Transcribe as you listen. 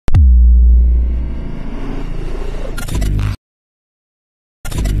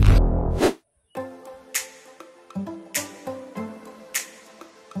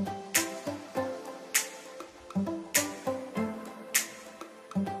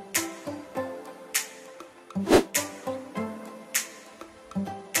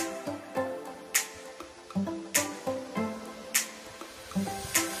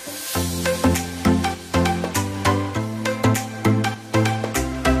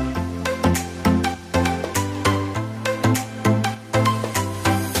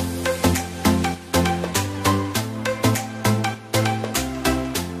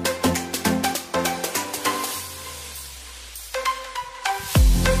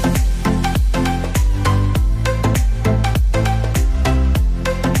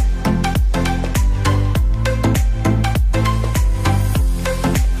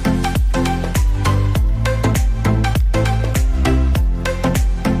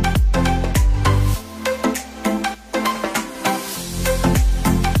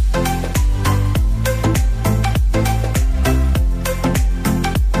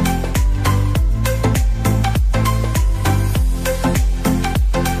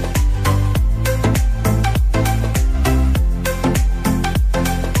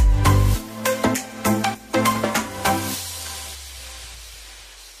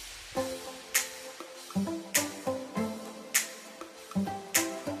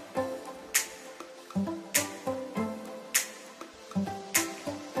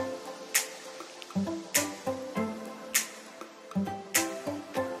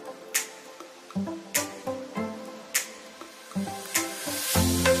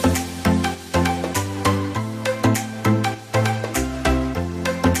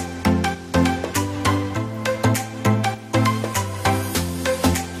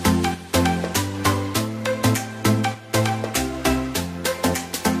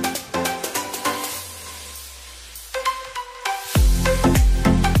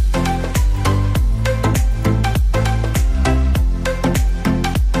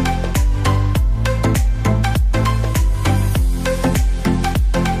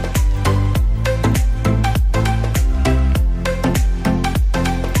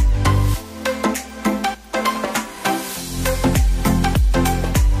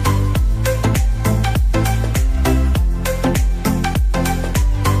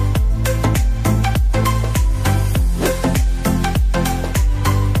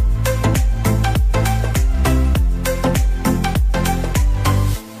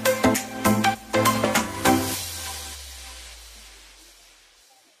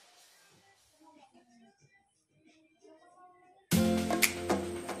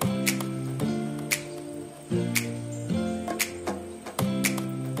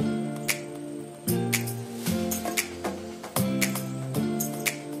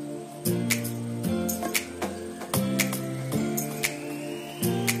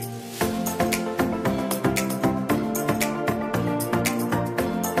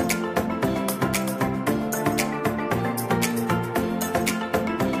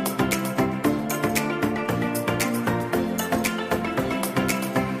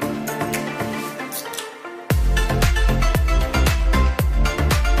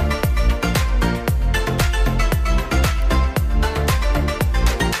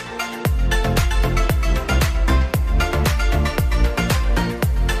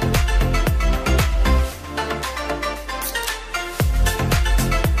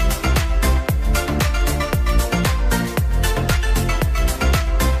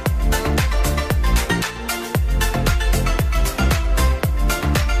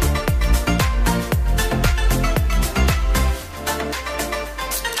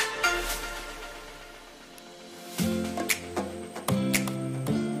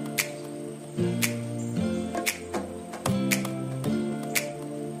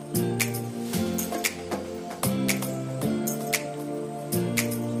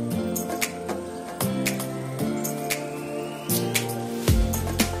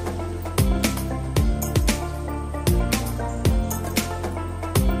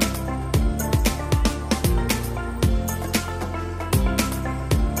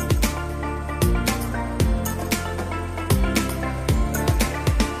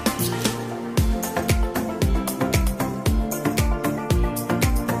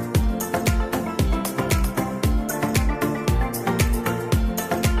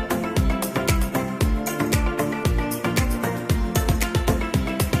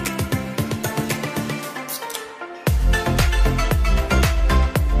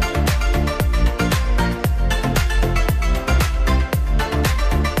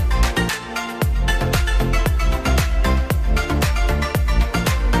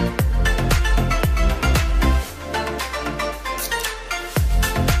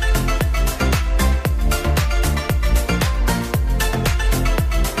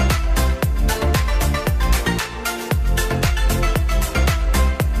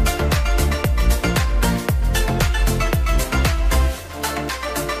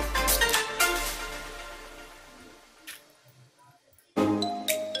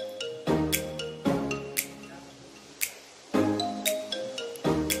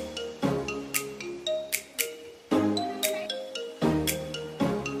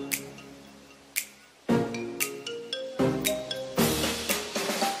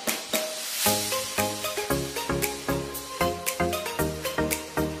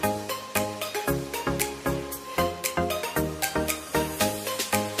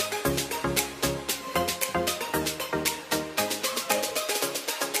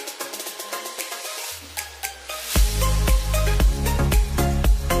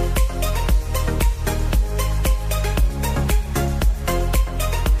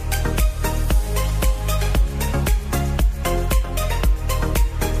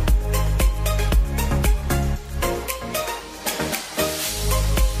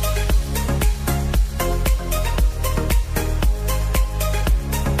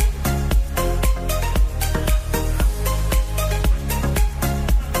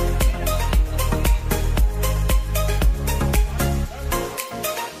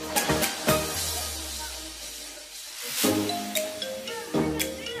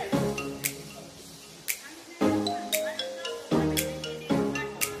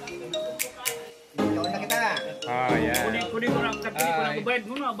bayad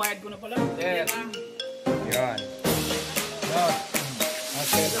mo na, bayad ko na pala. Yan. Yan.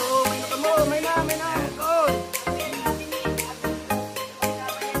 Okay. So, may na. Good.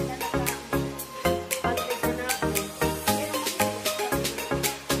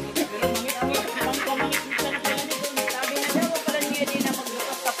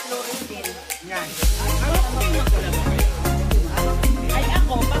 Ay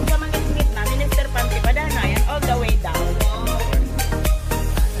ako, pagka mangit-ngit na, Minister Panty Badana, yan, all the way down.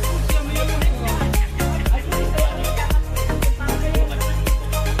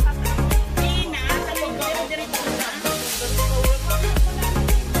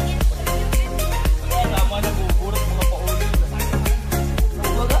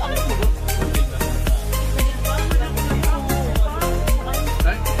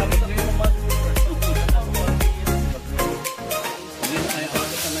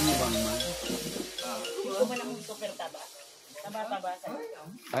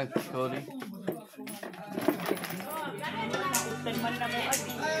 Ay, sorry.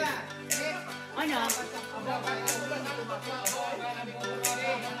 Ano?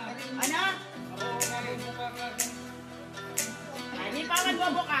 Ano? Hindi pa man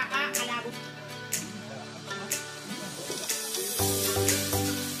mo ka, kalabot.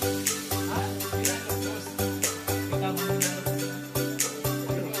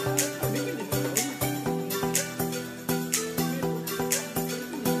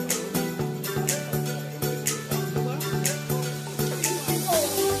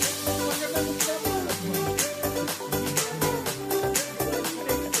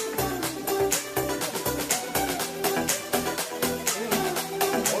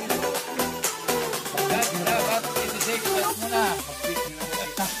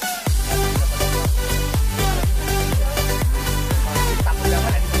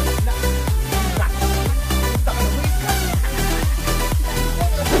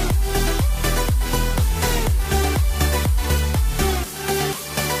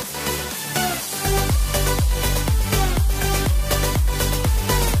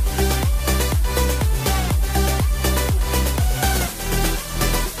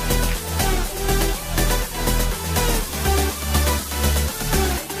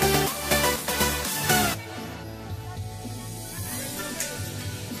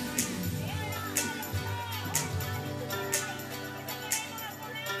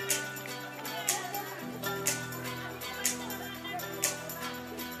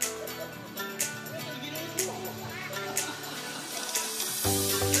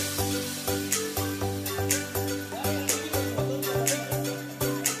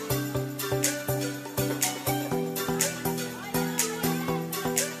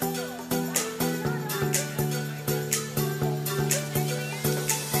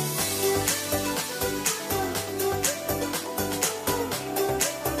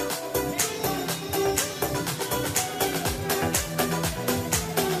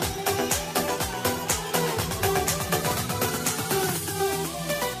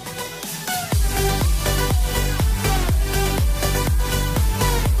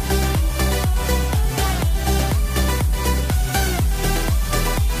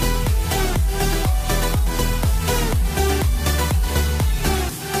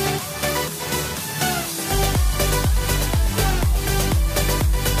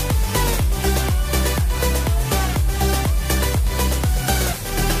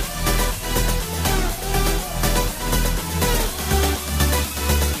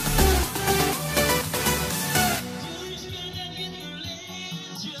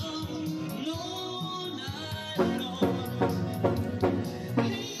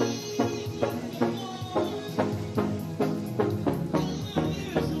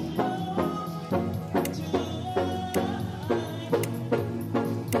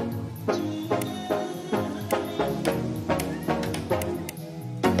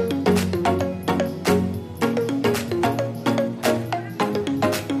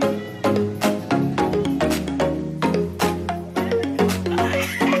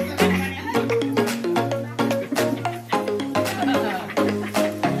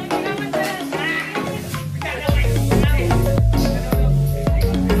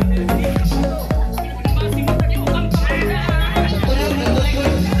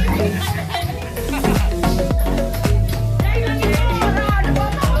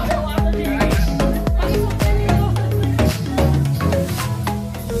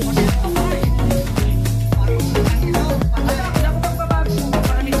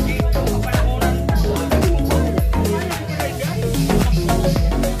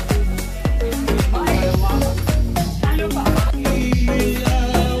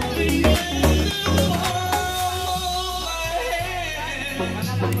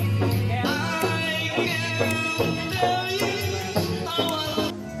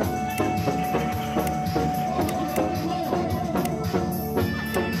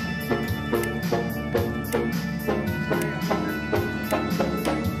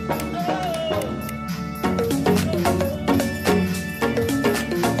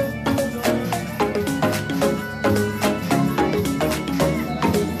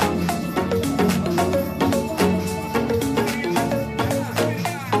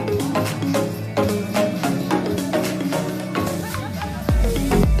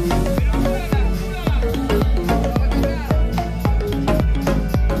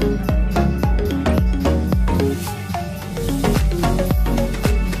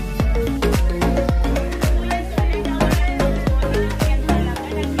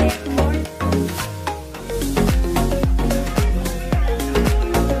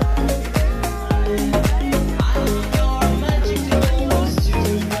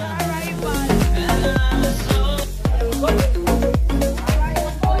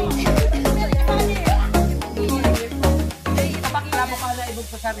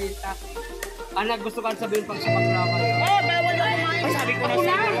 Anak, gusto ka sabihin pag sa bakla kayo? Oh, bawal na kumain. Ay, sabi ko na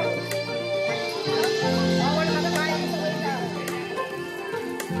sa'yo. Bawal na kumain sa wala.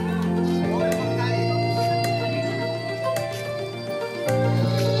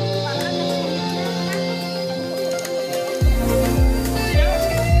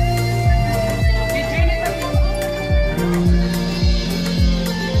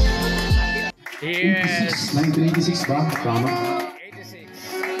 Yes. 1986 ba? Tama. 86.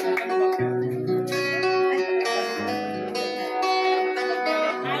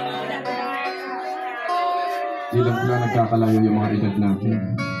 Ilang pala nagkakalayo yung mga edad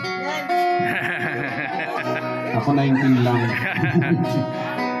natin. Ako 19 lang.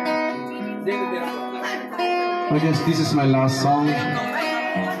 I guess this is my last song.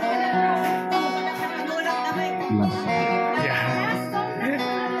 Last song. Yeah.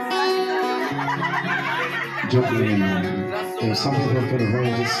 Joke lang. There's something for the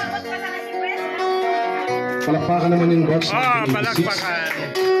ranges. Palakpakan naman yung box. Oh,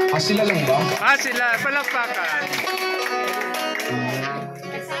 palakpakan. Ah, sila lang ba? Ah, sila, palakpakan.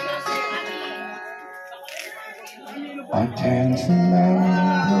 I can't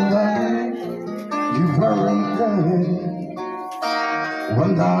remember why you weren't there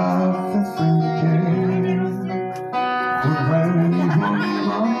when life was thinking. But when you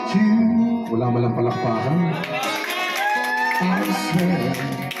want you, wala malang palakpakan. I swear,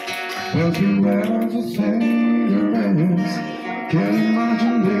 have you ever think there is? Can't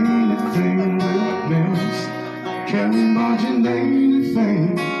imagine anything we've missed. Can't imagine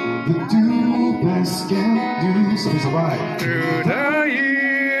anything the two best can do. So it's alright. Through the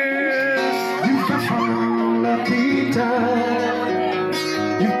years. You've got found lucky time.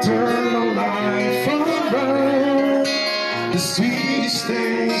 You turn the life around. The sweetest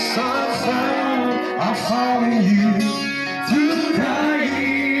things I found in you. Through the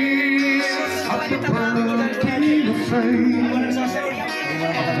years, I've been burning afraid.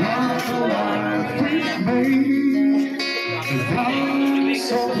 Not the life we've made. And I'm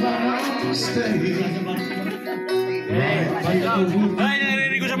so glad to stay. Ay,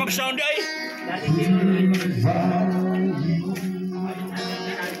 narinig ko sa mag-sound ay.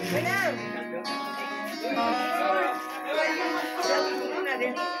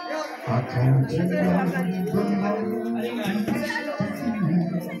 I can't remember who I used to be.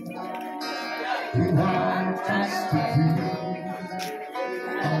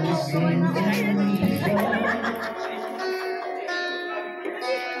 I was so before.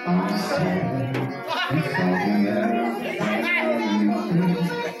 I said before the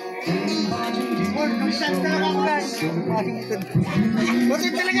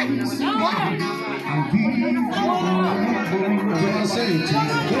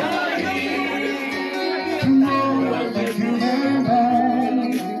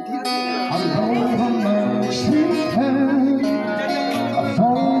I've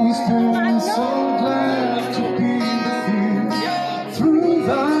always been so glad to be with you through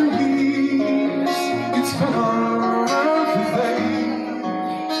the years. It's been everything.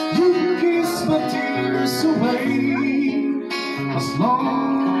 You kiss my tears away. As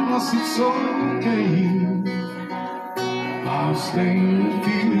long as it's okay, I'll stay with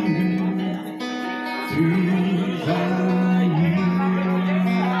you through the years.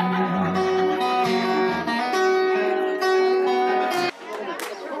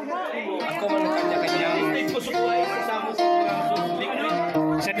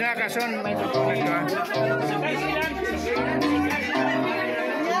 Sa dinakason, may tutunan ka.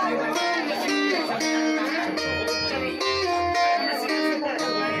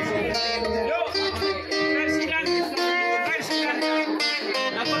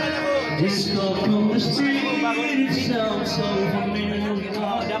 street sounds so familiar.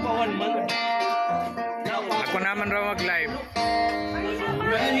 Dapat 1 month. Ako naman raw mag-live.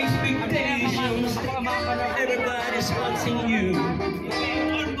 Grand expectations, everybody's watching you.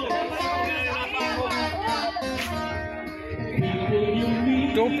 People you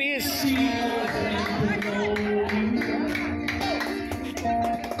meet, 2-piece.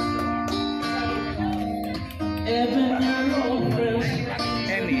 even your old friends,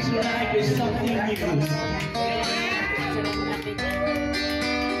 Any. it's like it's something new.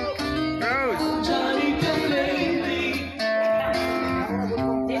 Rose. Johnny can play me,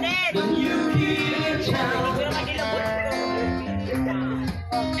 but you can't count.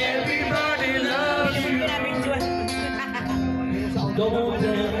 Everybody loves you. Don't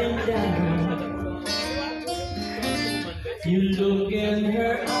let them down. You look in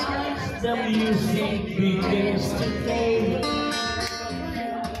her eyes, the music begins to fade.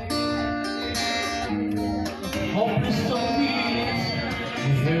 Hopeless so weird,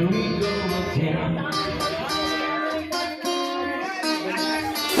 here we go again.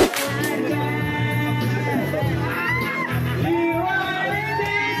 You are the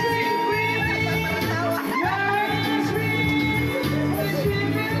dancing queen.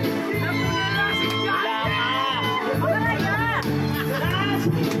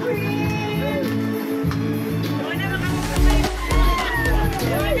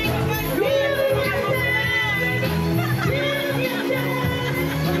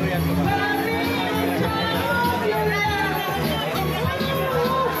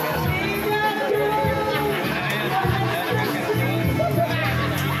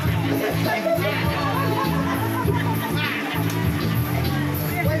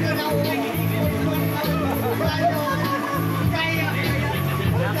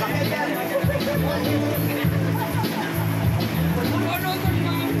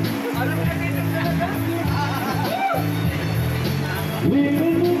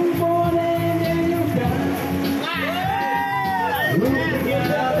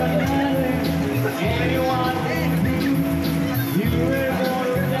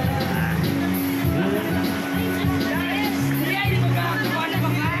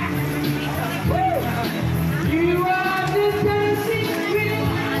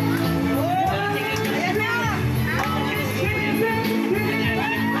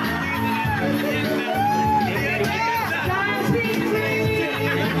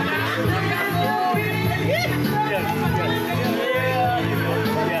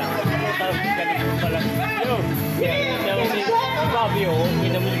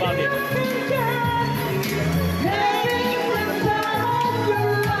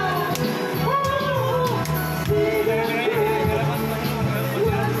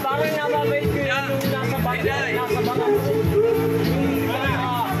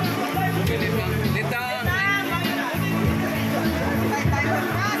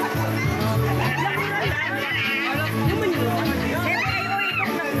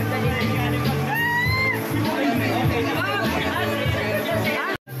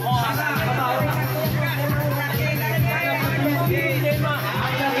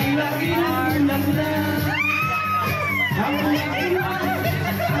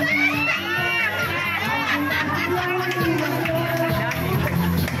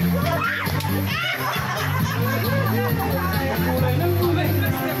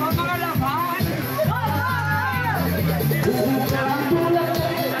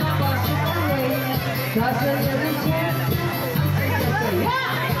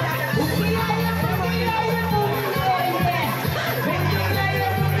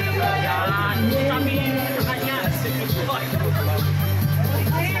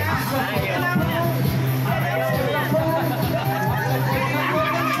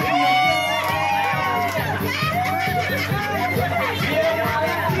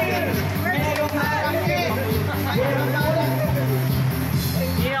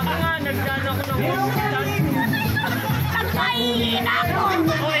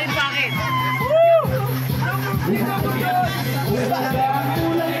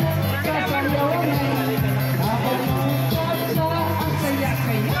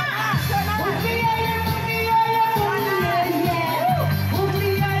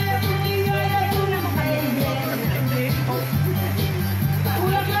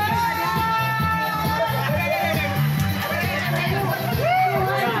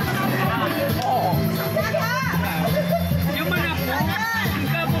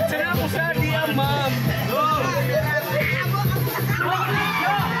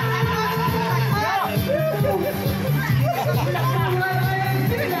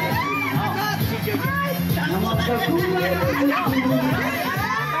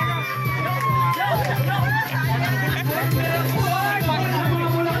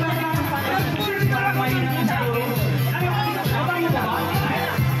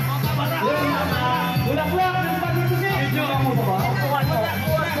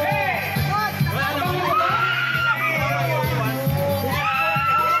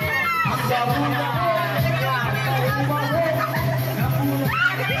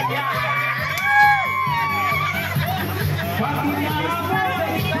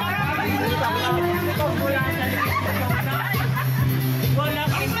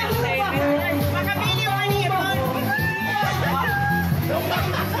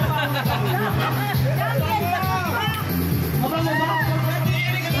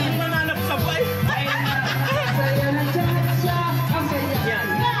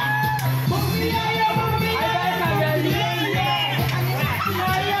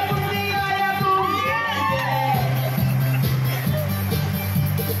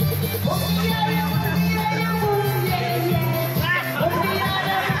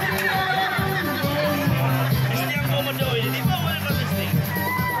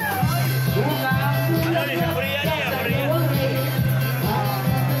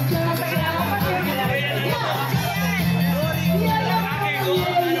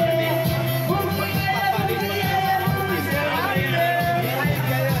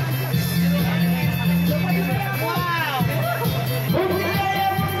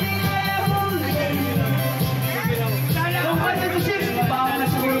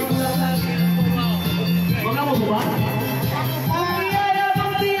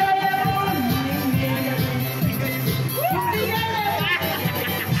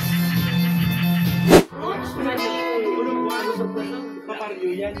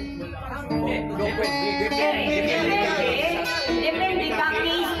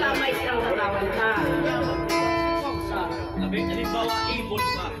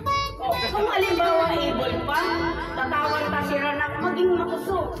 Tatawan ta sila na maging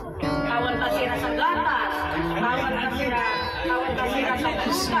makusog. Tawan ta sila sa gatas. Tawan ta sila sa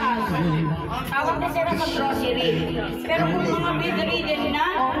prutas. Tawan ta sila sa grocery. Pero kung mga bedridden na,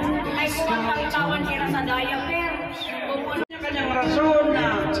 ay tawan sila sa diaper. Kung Kanyang rason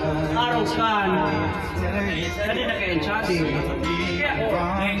na araw-san. Dali na kayo chatting.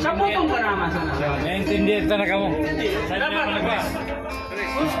 Kaya, sa putong ka naman sana. Naintindihan talaga mo. Dapat ba?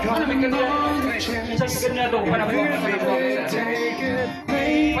 Ano may kanya? Isang kanya ito. Para po.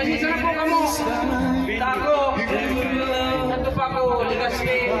 Pasisa na po kamo. Tako. Santo pa ko.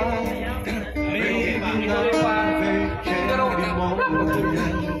 Ligaske. Hindi ko pa. Pero,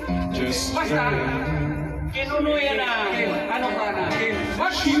 basta, kinunuya na, ano ka na,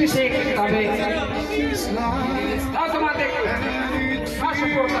 what you say, tabi, automatic,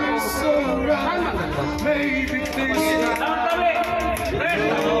 support ako, saan man ganda? Tabi,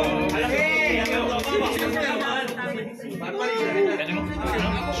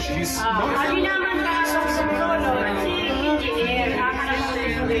 ali naman kaasok sa solo, si engineer, akan ang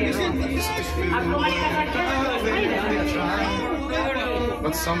solo. At bumalik ka sa Diyos, ay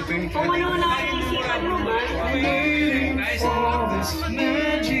But something kung ano na isipan mo ba,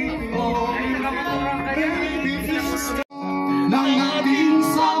 ng ating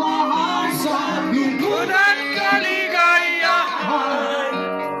samahan sa lungkot at kaligayahan,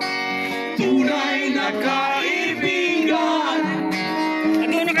 tunay na kaibigan.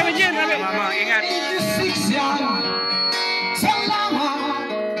 Ano na kami dyan? Mama, ingat. 86 yan. Salamat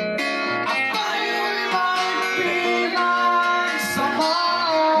at tayo'y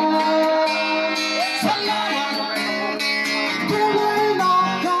magpinagsamahan. Salamat, tunay na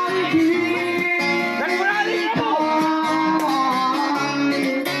kaibigan.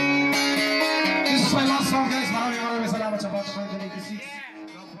 This is my last song, guys. Maraming salamat sa Batch 2086.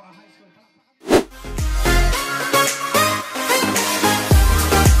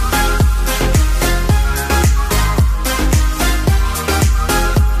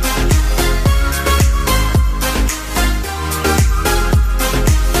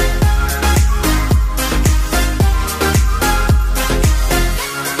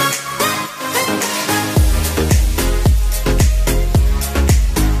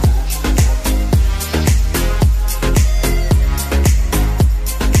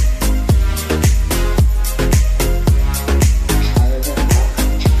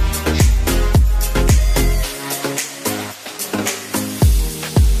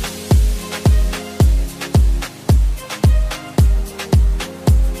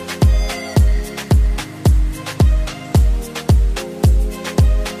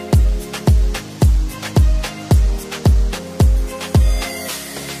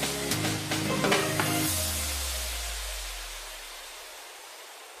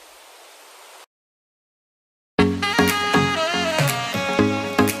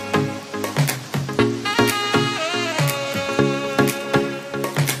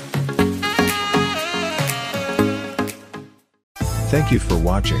 Thank you for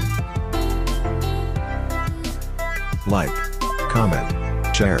watching. Like, comment,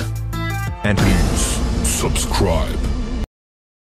 share, and please subscribe.